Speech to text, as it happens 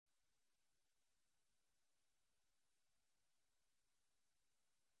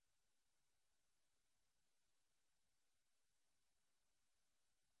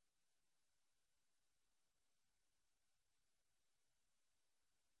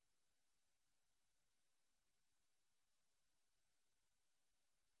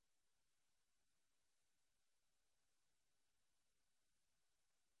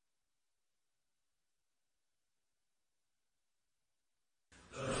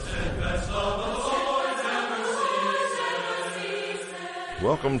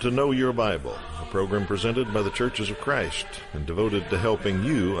Welcome to Know Your Bible, a program presented by the Churches of Christ and devoted to helping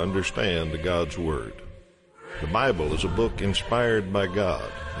you understand God's Word. The Bible is a book inspired by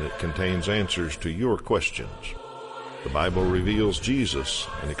God, and it contains answers to your questions. The Bible reveals Jesus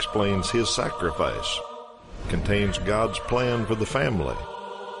and explains His sacrifice. It contains God's plan for the family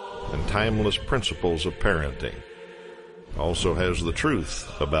and timeless principles of parenting. It also has the truth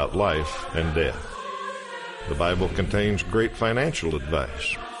about life and death. The Bible contains great financial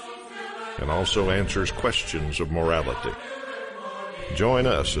advice and also answers questions of morality. Join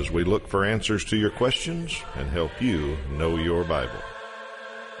us as we look for answers to your questions and help you know your Bible.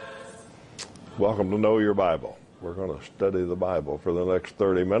 Welcome to Know Your Bible. We're going to study the Bible for the next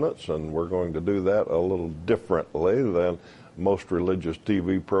 30 minutes, and we're going to do that a little differently than most religious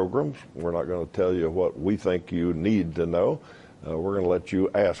TV programs. We're not going to tell you what we think you need to know. We're going to let you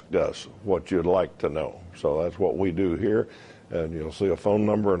ask us what you'd like to know. So that's what we do here. And you'll see a phone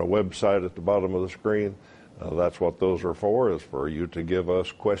number and a website at the bottom of the screen. That's what those are for, is for you to give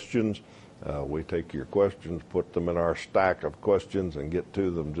us questions. We take your questions, put them in our stack of questions, and get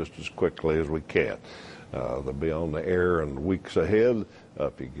to them just as quickly as we can. They'll be on the air in weeks ahead,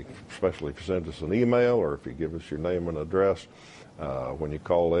 especially if you send us an email or if you give us your name and address. When you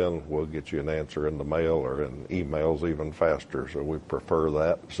call in, we'll get you an answer in the mail or in emails even faster, so we prefer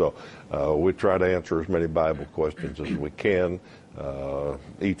that. So we try to answer as many Bible questions as we can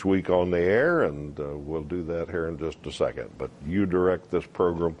each week on the air, and we'll do that here in just a second. But you direct this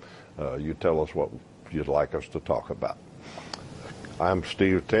program. You tell us what you'd like us to talk about. I'm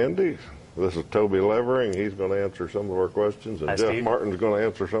Steve Tandy. This is Toby Levering. He's going to answer some of our questions, and Hi, Jeff Steve. Martin's going to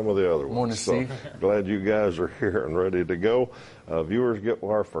answer some of the other ones. Morning, Steve. So glad you guys are here and ready to go. Viewers get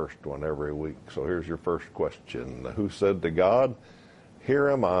our first one every week. So here's your first question. Who said to God, "Here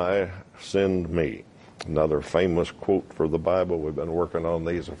am I, send me"? Another famous quote for the Bible. We've been working on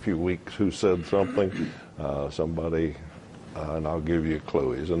these a few weeks. Who said something? Somebody, and I'll give you a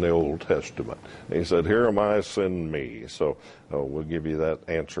clue. He's in the Old Testament. He said, "Here am I, send me." So we'll give you that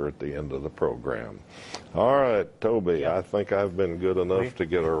answer at the end of the program. All right, Toby, Yep. I think I've been good enough to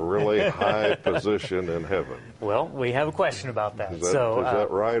get a really high position in heaven. Well, we have a question about that. Is that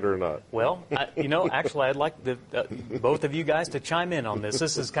right or not? Well, actually, I'd like both of you guys to chime in on this.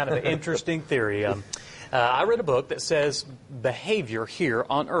 This is kind of an interesting theory. I read a book that says behavior here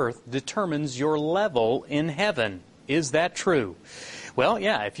on earth determines your level in heaven. Is that true? Well,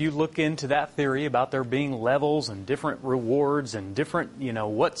 yeah, if you look into that theory about there being levels and different rewards and different,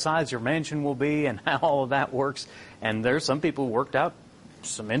 what size your mansion will be and how all of that works, and there's some people who worked out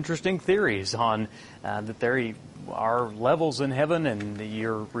some interesting theories on that there are levels in heaven and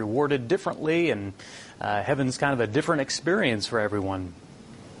you're rewarded differently, and heaven's kind of a different experience for everyone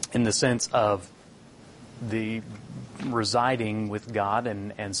in the sense of the residing with God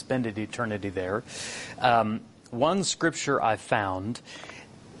and spending eternity there. One scripture I found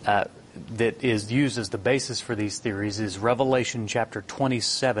that is used as the basis for these theories is Revelation chapter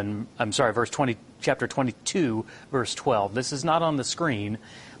 22, verse 12. This is not on the screen,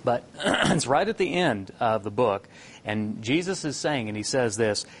 but it's right at the end of the book. And Jesus is saying, and he says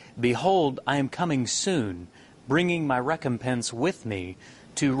this, "Behold, I am coming soon, bringing my recompense with me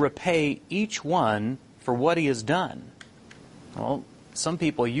to repay each one for what he has done." Well, some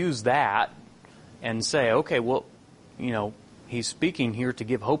people use that and say, okay, well, he's speaking here to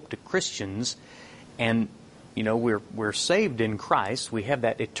give hope to Christians, and, we're saved in Christ. We have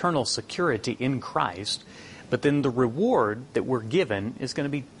that eternal security in Christ, but then the reward that we're given is going to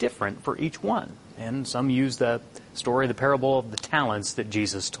be different for each one. And some use the story, the parable of the talents that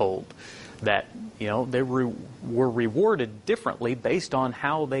Jesus told, that, they were rewarded differently based on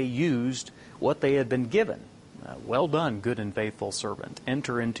how they used what they had been given. "Well done, good and faithful servant.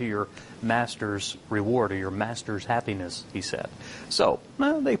 Enter into your master's reward," or your master's happiness, he said. So,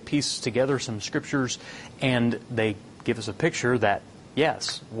 they piece together some scriptures, and they give us a picture that,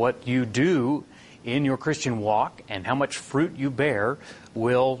 yes, what you do in your Christian walk and how much fruit you bear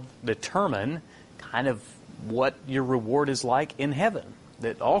will determine kind of what your reward is like in heaven.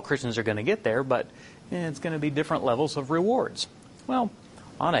 That all Christians are going to get there, but it's going to be different levels of rewards. Well,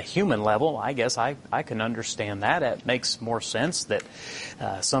 on a human level, I guess I can understand that. It makes more sense that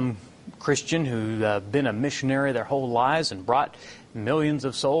some Christian who's been a missionary their whole lives and brought millions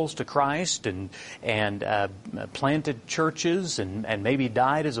of souls to Christ and planted churches and maybe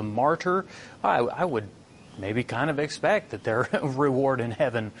died as a martyr, I would maybe kind of expect that their reward in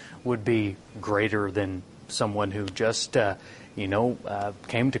heaven would be greater than someone who just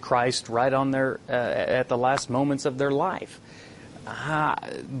came to Christ right on their at the last moments of their life.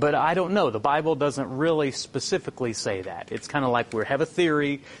 But I don't know. The Bible doesn't really specifically say that. It's kind of like we have a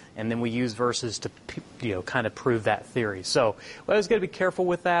theory, and then we use verses to, kind of prove that theory. So, well, I was going to be careful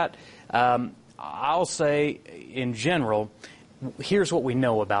with that. I'll say, in general, here's what we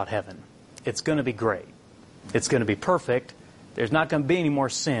know about heaven. It's going to be great. It's going to be perfect. There's not going to be any more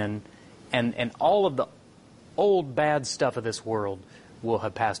sin, and all of the old bad stuff of this world will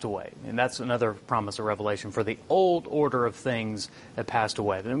have passed away. And that's another promise of Revelation. For the old order of things have passed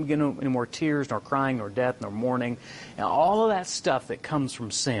away. There won't be any more tears, nor crying, nor death, nor mourning. And all of that stuff that comes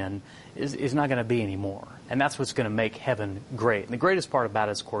from sin is not going to be anymore. And that's what's going to make heaven great. And the greatest part about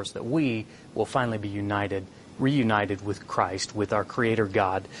it is, of course, that we will finally be reunited with Christ, with our Creator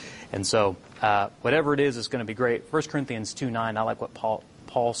God. And so, whatever it is, it's going to be great. 1 Corinthians 2:9, I like what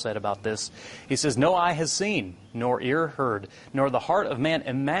Paul said about this. He says, "No eye has seen, nor ear heard, nor the heart of man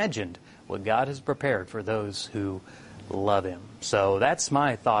imagined what God has prepared for those who love Him." So that's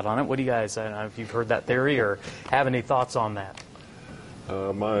my thought on it. What do you guys, I don't know if you've heard that theory or have any thoughts on that?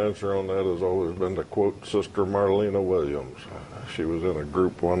 My answer on that has always been to quote Sister Marlena Williams. She was in a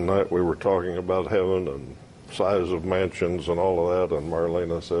group one night. We were talking about heaven and size of mansions and all of that, and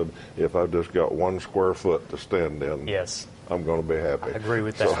Marlena said, "If I've just got 1 square foot to stand in, yes, I'm going to be happy." I agree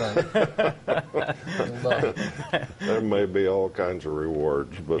with that. So, there may be all kinds of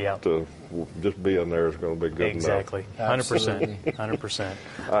rewards, but just being there is going to be good exactly. enough. Exactly. 100%.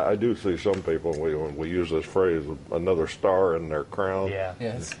 I do see some people, when we use this phrase, another star in their crown. Yeah.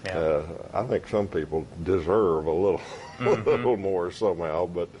 Yes. I think some people deserve a little, little more somehow,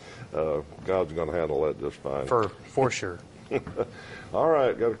 but God's going to handle that just fine. For sure. All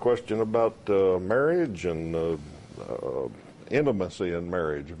right, got a question about marriage and intimacy in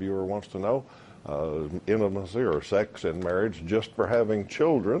marriage. A viewer wants to know intimacy or sex in marriage just for having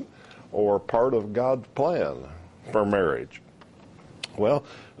children or part of God's plan for marriage. Well,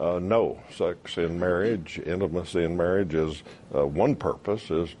 no. Sex in marriage, intimacy in marriage is one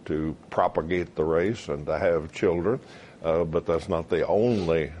purpose is to propagate the race and to have children, but that's not the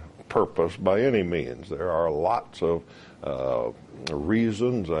only purpose by any means. There are lots of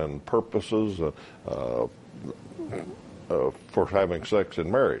reasons and purposes for having sex in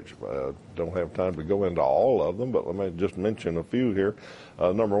marriage. Don't have time to go into all of them, but let me just mention a few here.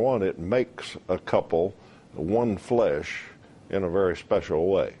 Number one, it makes a couple one flesh in a very special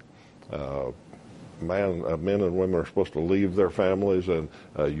way. Men and women are supposed to leave their families and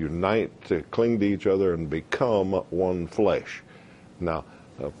unite to cling to each other and become one flesh. Now,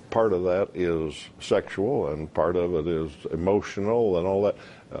 part of that is sexual and part of it is emotional and all that.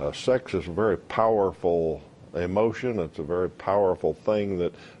 Sex is a very powerful emotion. It's a very powerful thing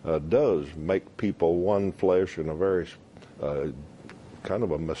that does make people one flesh in a very kind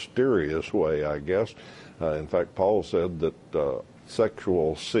of a mysterious way, I guess. In fact, Paul said that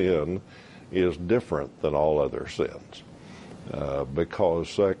sexual sin is different than all other sins because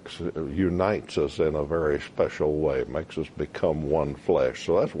sex unites us in a very special way, makes us become one flesh.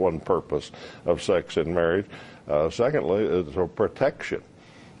 So that's one purpose of sex in marriage. Secondly, it's a protection.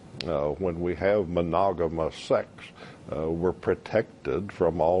 When we have monogamous sex, we're protected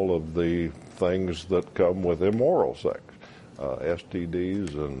from all of the things that come with immoral sex,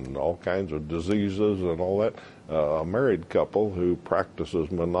 STDs and all kinds of diseases and all that. A married couple who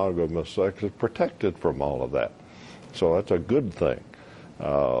practices monogamous sex is protected from all of that. So that's a good thing.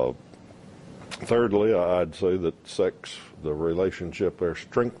 Thirdly, I'd say that sex, the relationship there,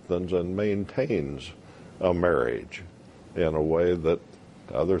 strengthens and maintains a marriage in a way that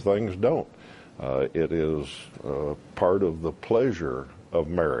other things don't. It is part of the pleasure of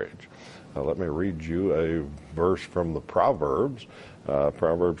marriage. Let me read you a verse from the Proverbs.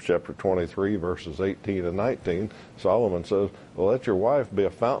 Proverbs chapter 23, verses 18 and 19. Solomon says, "Well, let your wife be a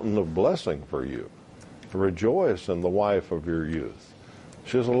fountain of blessing for you. Rejoice in the wife of your youth.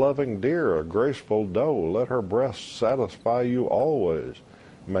 She is a loving deer, a graceful doe. Let her breasts satisfy you always.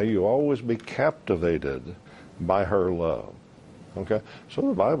 May you always be captivated by her love." Okay, so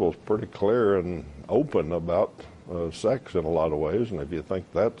the Bible's pretty clear and open about sex in a lot of ways, and if you think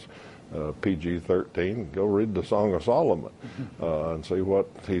that's PG-13, go read the Song of Solomon and see what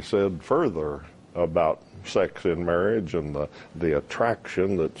he said further about sex in marriage and the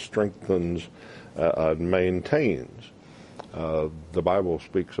attraction that strengthens and maintains. The Bible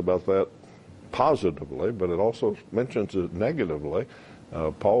speaks about that positively, but it also mentions it negatively.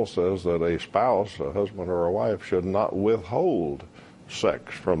 Paul says that a spouse, a husband or a wife, should not withhold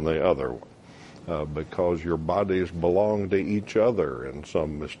sex from the other one because your bodies belong to each other in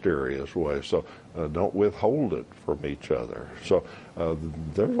some mysterious way. So don't withhold it from each other. So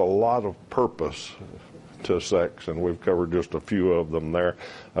there's a lot of purpose to sex, and we've covered just a few of them there.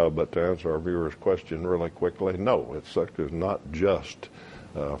 But to answer our viewer's question really quickly, no, sex is not just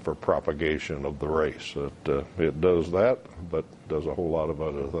for propagation of the race. It does that, but does a whole lot of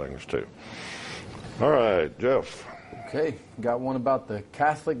other things too. All right, Jeff. Okay, got one about the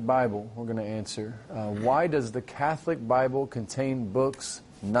Catholic Bible we're going to answer. Why does the Catholic Bible contain books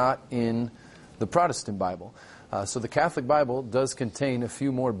not in the Protestant Bible? So the Catholic Bible does contain a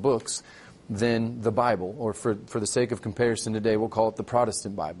few more books than the Bible, or for the sake of comparison today, we'll call it the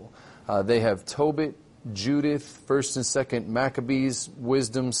Protestant Bible. They have Tobit, Judith, 1st and 2nd Maccabees,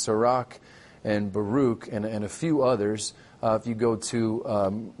 Wisdom, Sirach, and Baruch, and a few others. If you go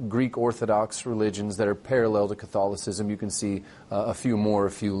to Greek Orthodox religions that are parallel to Catholicism, you can see a few more,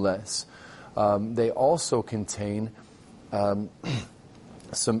 a few less. They also contain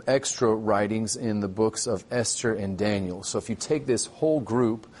some extra writings in the books of Esther and Daniel. So if you take this whole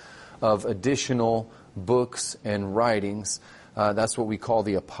group of additional books and writings, that's what we call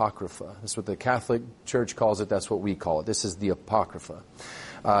the Apocrypha. That's what the Catholic Church calls it. That's what we call it. This is the Apocrypha.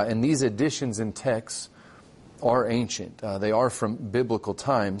 And these additions and texts are ancient. They are from biblical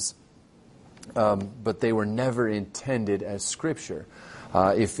times, but they were never intended as Scripture.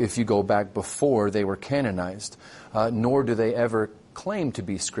 If you go back before they were canonized, nor do they ever claim to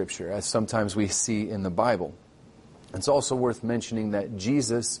be Scripture, as sometimes we see in the Bible. It's also worth mentioning that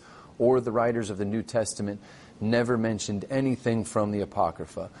Jesus or the writers of the New Testament never mentioned anything from the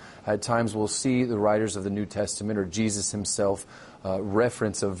Apocrypha. At times we'll see the writers of the New Testament or Jesus himself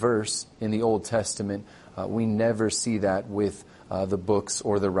reference a verse in the Old Testament. We never see that with the books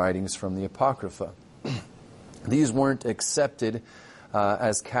or the writings from the Apocrypha. These weren't accepted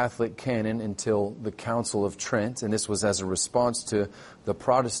as Catholic canon until the Council of Trent, and this was as a response to the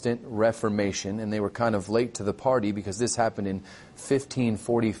Protestant Reformation, and they were kind of late to the party because this happened in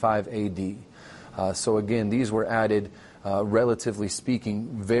 1545 AD. So again, these were added, relatively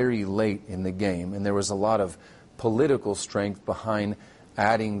speaking, very late in the game, and there was a lot of political strength behind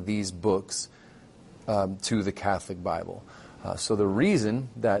adding these books to the Catholic Bible. So the reason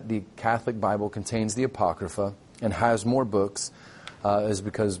that the Catholic Bible contains the Apocrypha and has more books is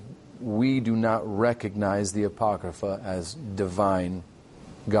because we do not recognize the Apocrypha as divine,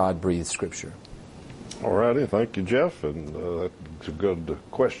 God-breathed Scripture. All righty, thank you, Jeff. And that's a good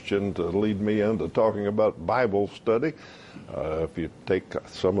question to lead me into talking about Bible study. If you take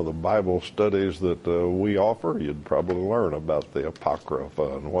some of the Bible studies that we offer, you'd probably learn about the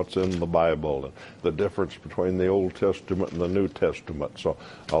Apocrypha and what's in the Bible and the difference between the Old Testament and the New Testament. So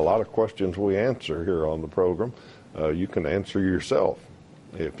a lot of questions we answer here on the program, you can answer yourself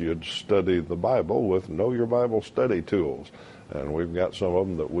if you'd study the Bible with Know Your Bible study tools. And we've got some of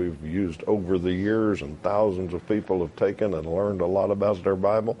them that we've used over the years, and thousands of people have taken and learned a lot about their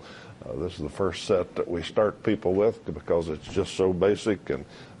Bible. This is the first set that we start people with because it's just so basic and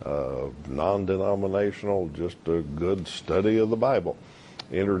non-denominational, just a good study of the Bible.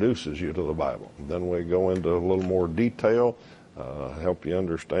 Introduces you to the Bible. Then we go into a little more detail, help you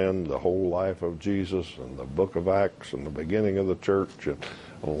understand the whole life of Jesus and the book of Acts and the beginning of the church and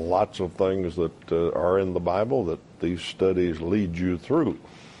lots of things that are in the Bible that these studies lead you through.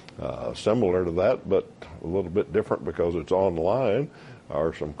 Similar to that, but a little bit different because it's online,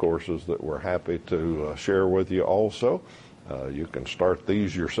 are some courses that we're happy to share with you also. You can start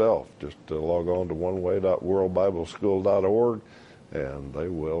these yourself. Just log on to oneway.worldbibleschool.org and they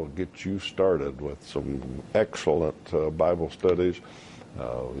will get you started with some excellent Bible studies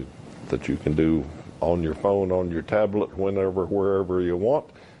that you can do on your phone, on your tablet, whenever, wherever you want.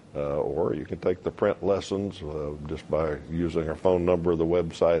 Or you can take the print lessons just by using our phone number, the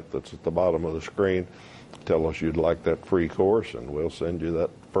website that's at the bottom of the screen. Tell us you'd like that free course, and we'll send you that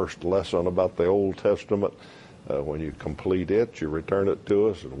first lesson about the Old Testament. When you complete it, you return it to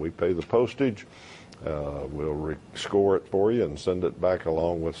us, and we pay the postage. We'll score it for you and send it back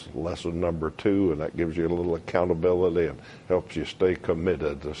along with lesson number 2, and that gives you a little accountability and helps you stay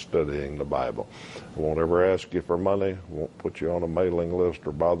committed to studying the Bible. I won't ever ask you for money, won't put you on a mailing list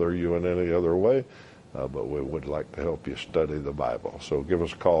or bother you in any other way, but we would like to help you study the Bible. So give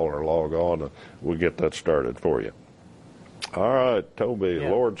us a call or log on, and we'll get that started for you. All right, Toby, yeah.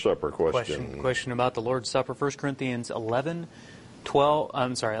 Lord's Supper question. Question about the Lord's Supper. 1 Corinthians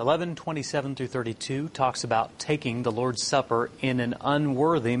 11:27 through 32 talks about taking the Lord's Supper in an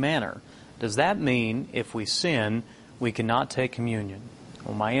unworthy manner. Does that mean if we sin, we cannot take communion?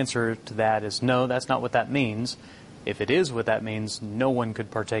 Well, my answer to that is no, that's not what that means. If it is what that means, no one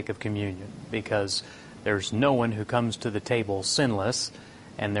could partake of communion because there's no one who comes to the table sinless,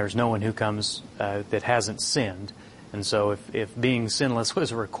 and there's no one who comes that hasn't sinned. And so if being sinless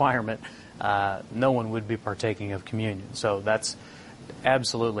was a requirement, no one would be partaking of communion. So that's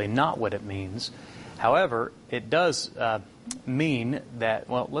absolutely not what it means. However, it does mean that,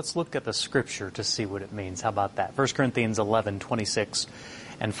 well, let's look at the Scripture to see what it means. How about that? 1 Corinthians 11:26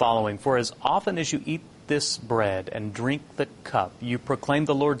 and following. For as often as you eat this bread and drink the cup, you proclaim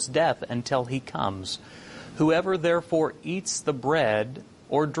the Lord's death until He comes. Whoever therefore eats the bread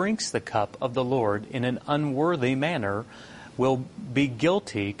or drinks the cup of the Lord in an unworthy manner will be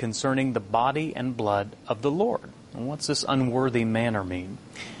guilty concerning the body and blood of the Lord. And what's this unworthy manner mean?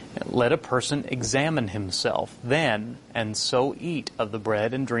 Let a person examine himself then, and so eat of the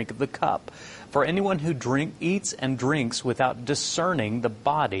bread and drink of the cup. For anyone who eats and drinks without discerning the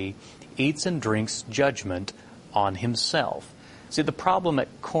body eats and drinks judgment on himself. See, the problem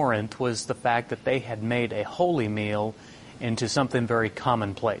at Corinth was the fact that they had made a holy meal into something very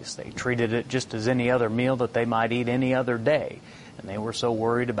commonplace. They treated it just as any other meal that they might eat any other day. And they were so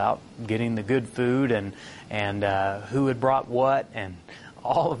worried about getting the good food and who had brought what and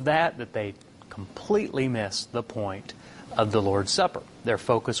all of that they completely missed the point of the Lord's Supper. Their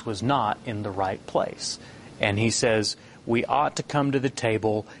focus was not in the right place. And he says we ought to come to the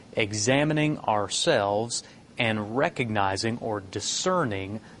table examining ourselves and recognizing or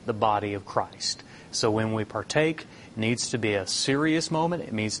discerning the body of Christ. So when we partake, it needs to be a serious moment.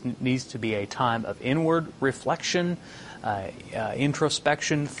 It needs to be a time of inward reflection,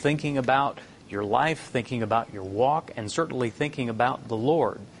 introspection, thinking about your life, thinking about your walk, and certainly thinking about the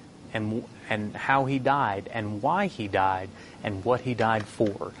Lord and how He died and why He died and what He died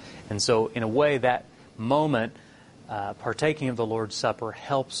for. And so in a way, that moment, partaking of the Lord's Supper,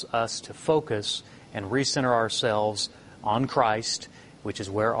 helps us to focus and recenter ourselves on Christ, which is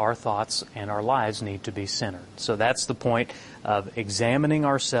where our thoughts and our lives need to be centered. So that's the point of examining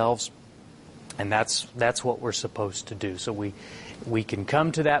ourselves, and that's what we're supposed to do. So we can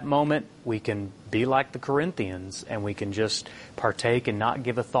come to that moment, we can be like the Corinthians, and we can just partake and not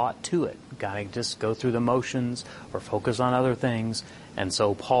give a thought to it. Gotta just go through the motions or focus on other things. And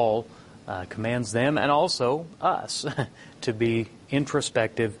so Paul commands them and also us to be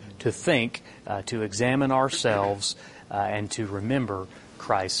introspective, to think, to examine ourselves, and to remember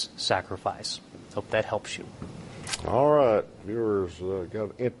Christ's sacrifice. Hope that helps you. All right. Viewers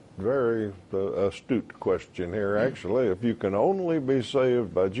got a very astute question here, actually. If you can only be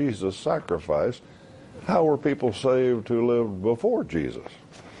saved by Jesus' sacrifice, how were people saved who lived before Jesus?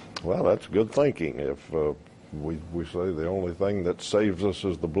 Well, that's good thinking. If we say the only thing that saves us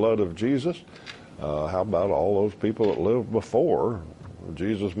is the blood of Jesus, how about all those people that lived before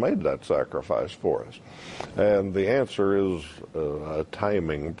Jesus made that sacrifice for us? And the answer is a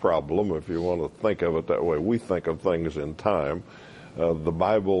timing problem, if you want to think of it that way. We think of things in time. The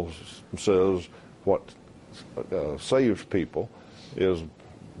Bible says what saves people is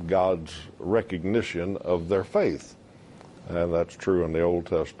God's recognition of their faith. And that's true in the Old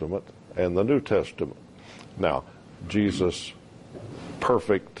Testament and the New Testament. Now, Jesus'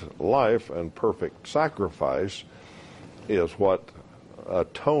 perfect life and perfect sacrifice is what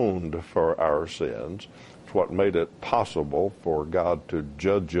atoned for our sins. It's what made it possible for God to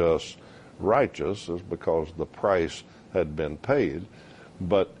judge us righteous, is because the price had been paid.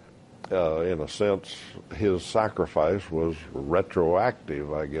 But in a sense, His sacrifice was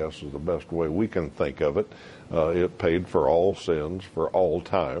retroactive, I guess is the best way we can think of it. It paid for all sins for all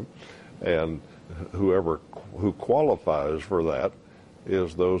time, and who qualifies for that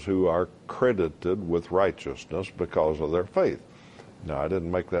is those who are credited with righteousness because of their faith. Now, I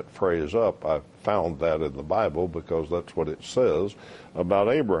didn't make that phrase up. I found that in the Bible because that's what it says about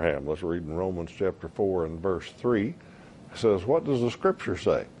Abraham. Let's read in Romans chapter 4 and verse 3. It says, what does the Scripture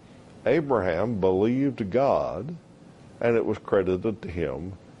say? Abraham believed God, and it was credited to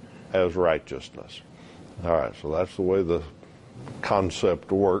him as righteousness. All right, so that's the way the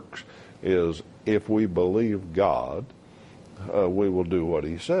concept works, is if we believe God, we will do what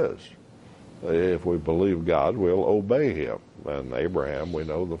He says. If we believe God, we'll obey Him. And Abraham, we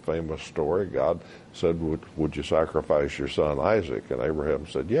know the famous story. God said, would you sacrifice your son Isaac? And Abraham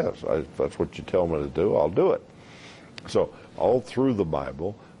said, yes, if that's what you tell me to do, I'll do it. So all through the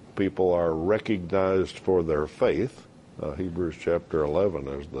Bible, people are recognized for their faith. Hebrews chapter 11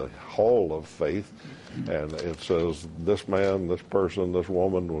 is the hall of faith. And it says this man, this person, this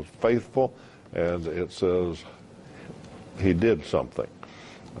woman was faithful. And it says he did something.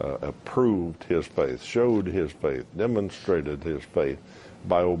 Proved his faith, showed his faith, demonstrated his faith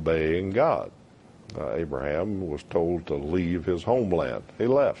by obeying God. Abraham was told to leave his homeland. He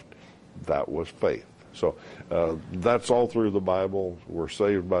left. That was faith. So that's all through the Bible. We're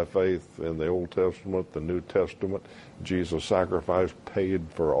saved by faith in the Old Testament, the New Testament. Jesus' sacrifice paid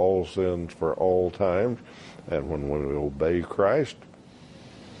for all sins for all times. And when we obey Christ,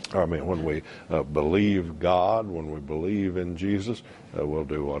 when we believe God, when we believe in Jesus, we'll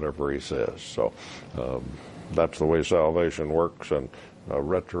do whatever he says. So that's the way salvation works, and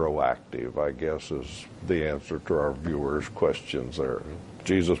retroactive, I guess, is the answer to our viewers' questions there.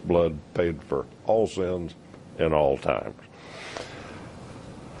 Jesus' blood paid for all sins in all times.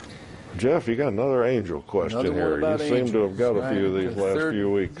 Jeff, you got another angel question here. You seem to have got a few of these last few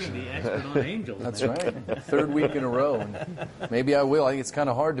weeks. The expert on angels. That's right. Third week in a row. And maybe I will. I think it's kind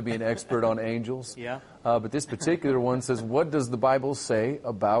of hard to be an expert on angels. Yeah. But this particular one says, what does the Bible say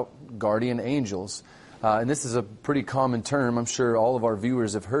about guardian angels? And this is a pretty common term. I'm sure all of our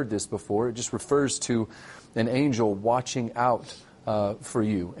viewers have heard this before. It just refers to an angel watching out for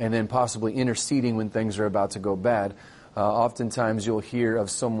you and then possibly interceding when things are about to go bad. Oftentimes you'll hear of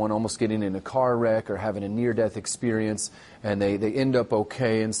someone almost getting in a car wreck or having a near-death experience, and they end up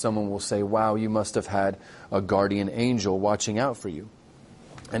okay, and someone will say, wow, you must have had a guardian angel watching out for you.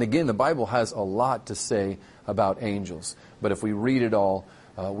 And again, the Bible has a lot to say about angels, but if we read it all,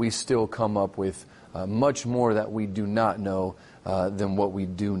 we still come up with much more that we do not know than what we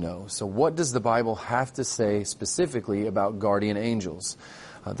do know. So what does the Bible have to say specifically about guardian angels?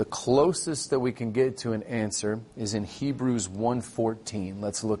 The closest that we can get to an answer is in Hebrews 1:14.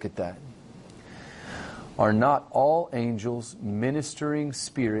 Let's look at that. Are not all angels ministering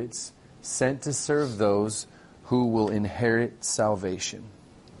spirits sent to serve those who will inherit salvation?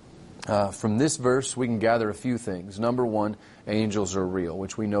 From this verse, we can gather a few things. Number one, angels are real,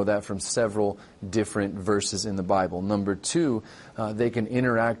 which we know that from several different verses in the Bible. Number two, they can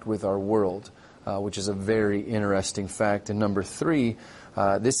interact with our world, which is a very interesting fact. And number three,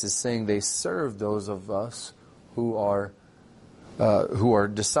 this is saying they serve those of us who are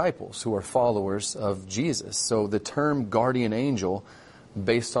disciples, who are followers of Jesus. So the term guardian angel,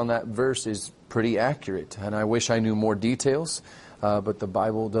 based on that verse, is pretty accurate. And I wish I knew more details, but the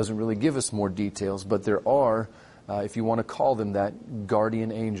Bible doesn't really give us more details. But there are, if you want to call them that,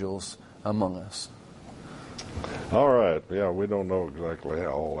 guardian angels among us. All right. Yeah, we don't know exactly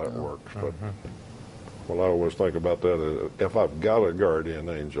how all that works, but well, I always think about that. If I've got a guardian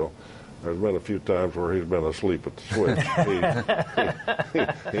angel, there's been a few times where he's been asleep at the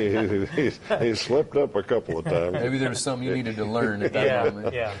switch. He's slipped up a couple of times. Maybe there was something you needed to learn at that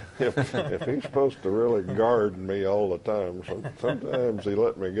moment. Yeah. If he's supposed to really guard me all the time, sometimes he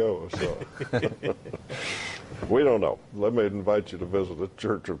let me go. So we don't know. Let me invite you to visit a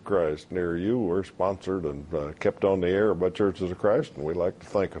Church of Christ near you. We're sponsored and kept on the air by Churches of Christ, and we like to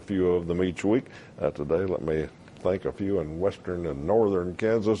thank a few of them each week. Today, let me thank a few in western and northern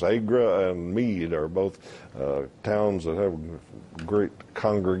Kansas. Agra and Meade are both towns that have great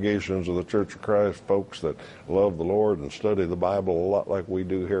congregations of the Church of Christ, folks that love the Lord and study the Bible a lot like we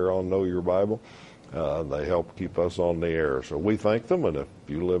do here on Know Your Bible. They help keep us on the air. So we thank them, and if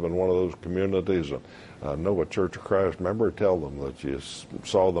you live in one of those communities and know a Church of Christ member, tell them that you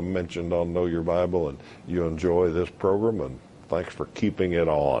saw them mentioned on Know Your Bible and you enjoy this program, and thanks for keeping it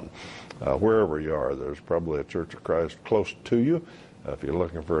on. Wherever you are, there's probably a Church of Christ close to you. If you're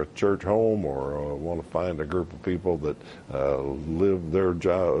looking for a church home or want to find a group of people that live their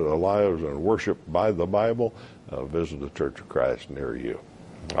lives and worship by the Bible, visit a Church of Christ near you.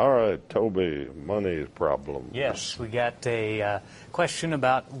 All right, Toby, money problem. Yes, we got a question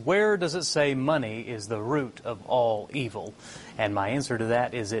about where does it say money is the root of all evil? And my answer to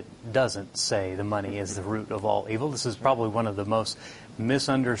that is it doesn't say the money is the root of all evil. This is probably one of the most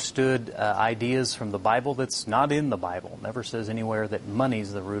misunderstood ideas from the Bible that's not in the Bible. It never says anywhere that money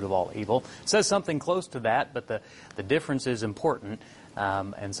is the root of all evil. It says something close to that, but the difference is important.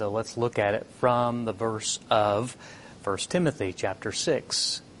 And so let's look at it from the verse of 1 Timothy chapter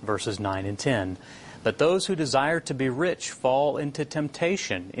 6, verses 9 and 10. But those who desire to be rich fall into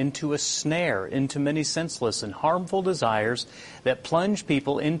temptation, into a snare, into many senseless and harmful desires that plunge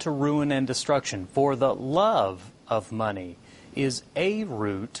people into ruin and destruction. For the love of money is a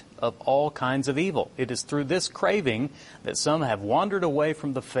root of all kinds of evil. It is through this craving that some have wandered away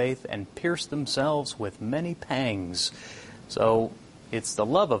from the faith and pierced themselves with many pangs. So it's the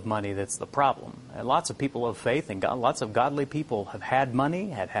love of money that's the problem. And lots of people of faith and lots of godly people have had money,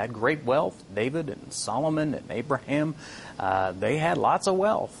 had great wealth. David and Solomon and Abraham, they had lots of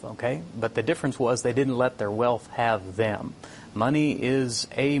wealth, okay? But the difference was they didn't let their wealth have them. Money is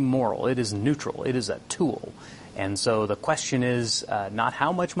amoral. It is neutral. It is a tool. And so the question is not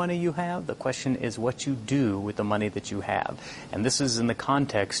how much money you have. The question is what you do with the money that you have. And this is in the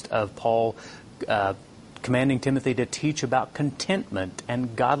context of Paul commanding Timothy to teach about contentment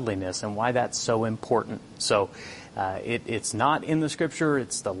and godliness and why that's so important. So it's not in the Scripture.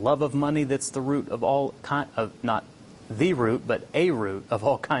 It's the love of money that's the root of all not the root, but a root of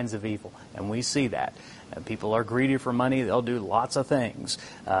all kinds of evil. And we see that. People are greedy for money. They'll do lots of things.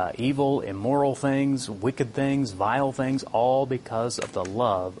 Evil, immoral things, wicked things, vile things, all because of the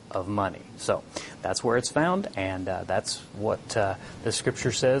love of money. So that's where it's found, and that's what the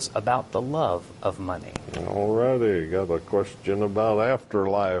Scripture says about the love of money. All righty. Got a question about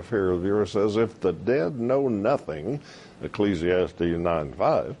afterlife here. The viewer says, if the dead know nothing, Ecclesiastes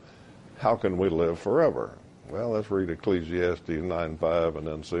 9:5, how can we live forever? Well, let's read Ecclesiastes 9:5 and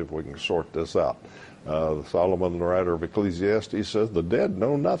then see if we can sort this out. Solomon, the writer of Ecclesiastes, says, the dead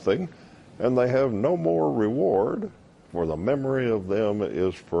know nothing, and they have no more reward, for the memory of them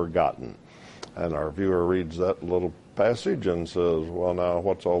is forgotten. And our viewer reads that little passage and says, well, now,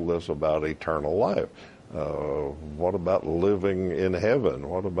 what's all this about eternal life? What about living in heaven?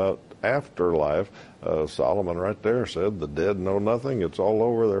 What about afterlife? Solomon right there said, the dead know nothing. It's all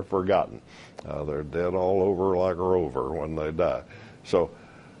over. They're forgotten. They're dead all over like a rover when they die. So,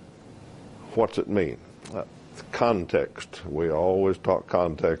 what's it mean? Context. We always talk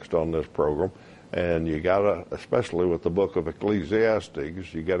context on this program, and you gotta, especially with the book of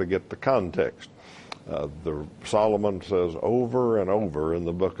Ecclesiastes, you gotta get the context. Solomon says over and over in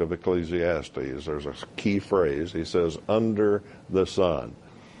the book of Ecclesiastes, there's a key phrase. He says, under the sun.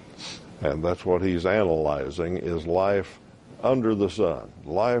 And that's what he's analyzing, is life under the sun.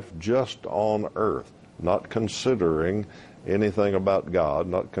 Life just on earth, not considering anything about God,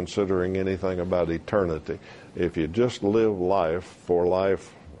 not considering anything about eternity. If you just live life for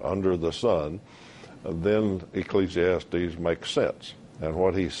life under the sun, then Ecclesiastes makes sense. And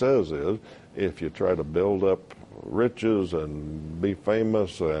what he says is, if you try to build up riches and be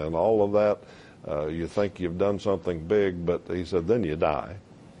famous and all of that, you think you've done something big, but he said, then you die.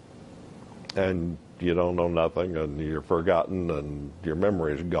 And you don't know nothing, and you're forgotten, and your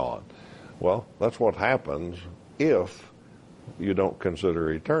memory is gone. Well, that's what happens if you don't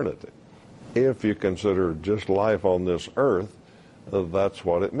consider eternity. If you consider just life on this earth, that's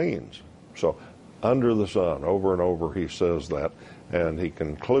what it means. So, under the sun, over and over he says that, and he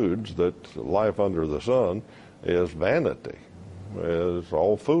concludes that life under the sun is vanity, is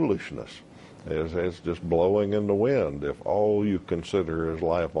all foolishness. It's just blowing in the wind if all you consider is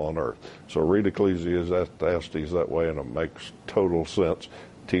life on earth. So read Ecclesiastes that way, and it makes total sense,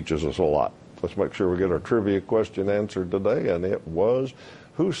 teaches us a lot. Let's make sure we get our trivia question answered today, and it was,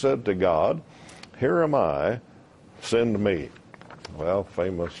 who said to God, here am I, send me? Well,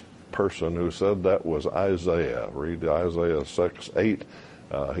 famous person who said that was Isaiah. Read Isaiah 6:8.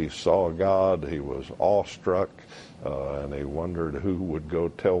 He saw God, he was awestruck, and he wondered who would go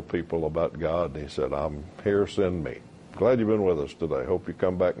tell people about God, and he said, I'm here, send me. Glad you've been with us today. Hope you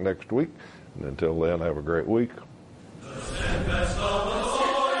come back next week, and until then, have a great week.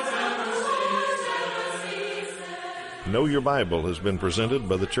 Know Your Bible has been presented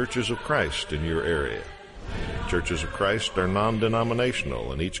by the Churches of Christ in your area. Churches of Christ are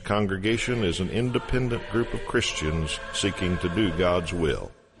non-denominational, and each congregation is an independent group of Christians seeking to do God's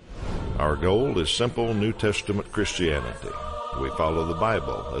will. Our goal is simple New Testament Christianity. We follow the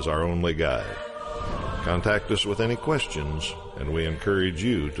Bible as our only guide. Contact us with any questions, and we encourage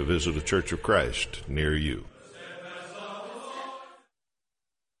you to visit a Church of Christ near you.